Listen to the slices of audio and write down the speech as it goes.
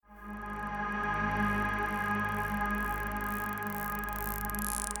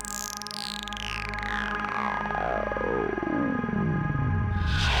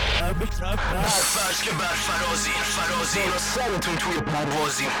فرض که بر فرازیم سرتون توی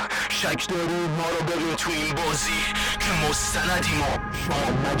پروازیم، شک داری ما رو ببین تو این بازی که مستندیم و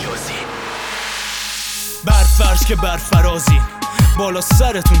شما مجازی. بر فرض که بر فرازیم بالا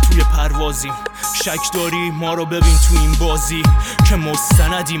سرتون توی پروازیم، شک داری ما رو ببین تو این بازی که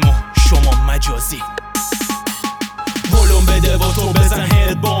مستندیم و شما مجازی. ولوم بده و تو بزن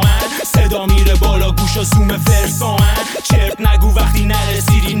هد با من، صدا میره بالا گوشا زوم فرسامن. چرت نگو وقتی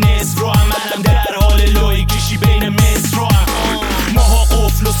نرسیدی نصف رو هم، منم در حال لای کشی بین مصر رو هم. ماها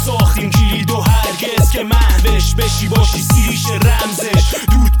قفل و ساختیم کلید و هرگز که محوش بشی باشی سیریش رمزش.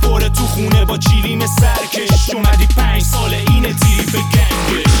 دود پره تو خونه با چیلیم سرکش، اومدی 5 ساله اینه تیری به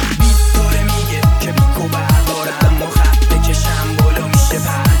گنگش. بیت داره میگه که بیکو بردارم و خط بکشم بالا میشه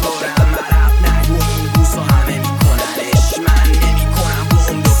پرگارم. رپ نگو این بوسا همه میکننش، من نمیکنم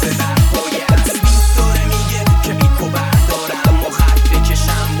بوم دو ببر باید. بیت داره میگه که بیکو بردارم و خط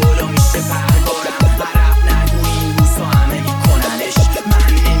بکشم بالا میشه پرگارم. رپ نگو این بوسا همه میکننش،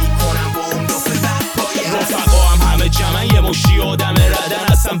 من نمیکنم بوم دو ببر باید. رفقا همه جمعن یه مشی آدم ردن،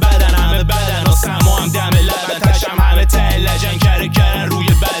 اصلا بدن همه بدن و سما هم دم لبن. تشم همه ته لجن کرن روی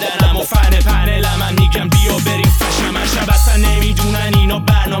بدنم و فن پنلم. من میگم بیا بریم فشم شب، اصلا نمیدونن اینا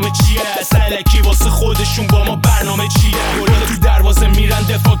برنامه چیه. الکی واسه خودشون با ما برنامه چیه. گلا تو دروازه میرن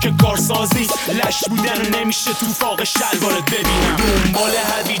دفاع که کارساز نیست، لش بودن و نمیشه تو فاق شلوارت ببینم. دنبال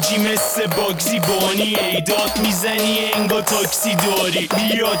هویجی مثل باگزی بانی، ایداد میزنی انگا تاکسی داری.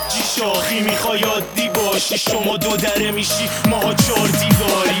 بیاد جی شاخی میخوای عادی باشی، شما دو دره میشی ماها 4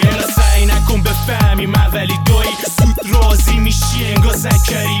 دیواری. الا سعی نکن بفهمیم اولی دایی، زود راضی میشی انگا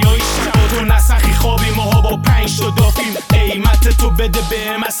زکریایی. شبا تو نسخی خوابی ماها با 5 تا دافیم، قیمت تو بده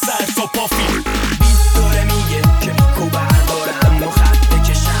بهم از سر تا پافیم.